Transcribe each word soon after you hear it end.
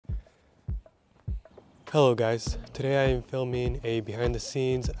Hello guys, today I am filming a behind the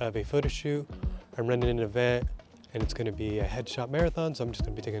scenes of a photo shoot. I'm running an event and it's going to be a headshot marathon, so I'm just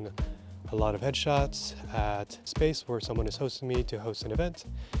going to be taking a lot of headshots at space where someone is hosting me to host an event,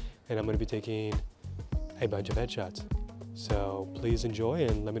 and I'm going to be taking a bunch of headshots. So please enjoy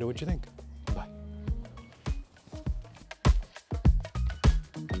and let me know what you think. Bye.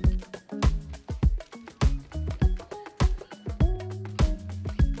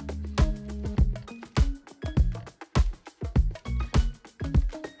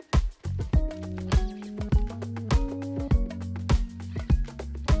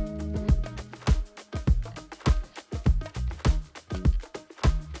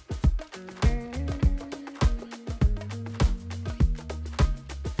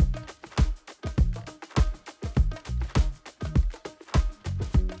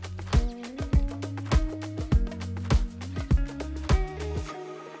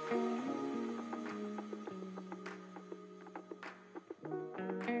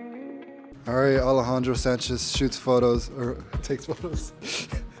 All right, Alejandro Sanchez shoots photos, or takes photos.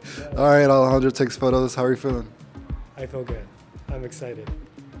 All right, Alejandro takes photos. How are you feeling? I feel good. I'm excited.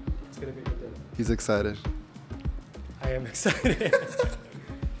 It's going to be a good day. He's excited. I am excited.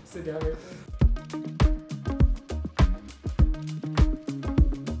 Sit down right there.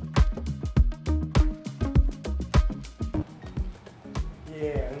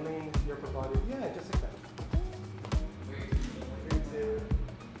 Yeah, and lean your upper body. Yeah, just like that. 3, 2.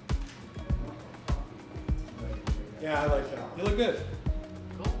 Yeah, I like that. You look good.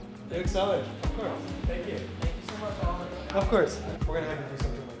 Cool. You look solid. Of course. Thank you. Thank you so much, Oliver. Of course. We're going to have to do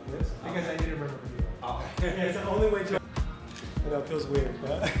something like this because I need to remember who you are. Oh. Yeah, it's the only way to... I know it feels weird,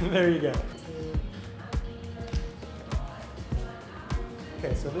 but there you go.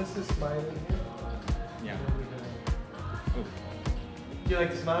 Okay, so this is smiling here. Yeah. Ooh. Do you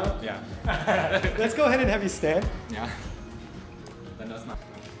like to smile? Yeah. Let's go ahead and have you stand. Yeah. Then that's not.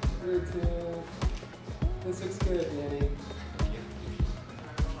 3, 2. This looks good, Danny.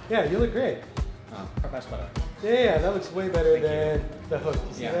 Yeah, you look great. Oh, that's better. Yeah, that looks way better Thank than you. the hook.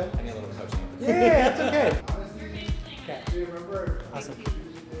 You see Yeah, that? I need a little coaching. Yeah, that's okay. Okay. Do you remember? Awesome.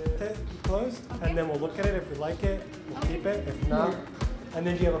 Okay, closed, and then we'll look at it. If we like it, we'll keep it. If not, and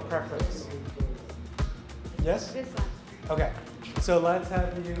then do you have a preference? Yes? This one. Okay. So let's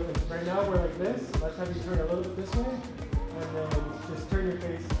have you, right now we're like this. Let's have you turn a little bit this way, and then just turn your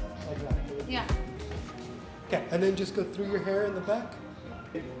face like that. Yeah. Okay, and then just go through your hair in the back.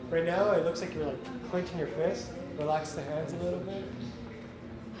 Right now, it looks like you're like clenching your fist. Relax the hands a little bit.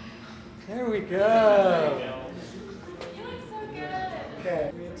 There we go. You look so good.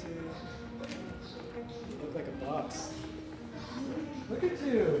 Okay. 3, 2. You look like a boss. Look at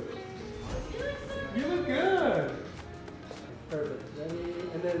you. You look good. Perfect. Ready?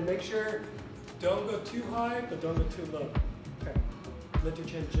 And then make sure, don't go too high, but don't go too low. Okay. Lift your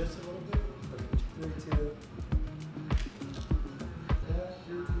chin just a little bit. Perfect. 3, 2. Yeah,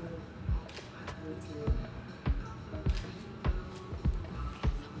 3, 2. 3, 2.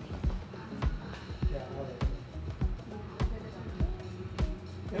 Yeah, I love it.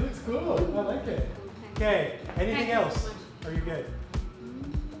 It looks cool. I like it. Okay. Anything Thank you so else? much. Are you good?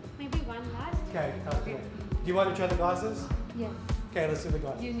 Maybe one last? Okay. Do you want to try the glasses? Yes. Okay, let's do the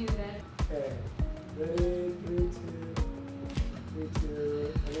glasses. You knew that. Okay. Ready? 3, 2. 3, 2.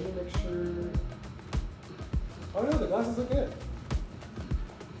 And let me make sure. Oh no, the glasses look good.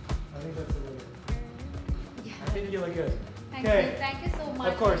 I think that's a really good. Yeah. I think you look good. Thank Okay. you. Thank you so much.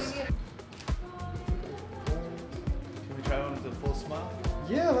 Of course. Really- Can we try one with a full smile?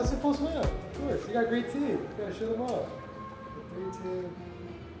 Yeah, let's do full smile. Of course. You got great teeth. You gotta show them off. 3, 2.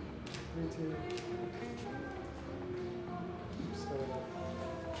 3, 2. Slow it up.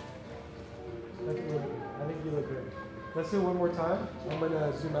 I think you look good. Let's do it one more time. I'm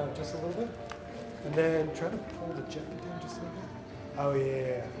gonna zoom out just a little bit. And then try to pull the jacket down just a little bit. Oh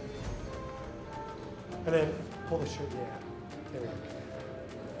yeah. And then pull the shirt, yeah. There we go.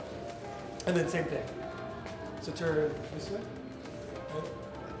 And then same thing. So turn this way. Right?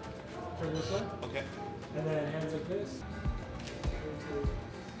 Turn this way. Okay. And then hands like this. 1, 2.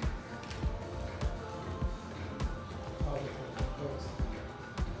 Oh, okay. Close.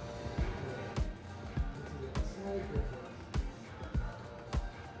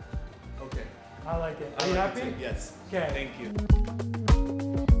 Okay. I like it. Are you happy? Yes. Okay. Thank you.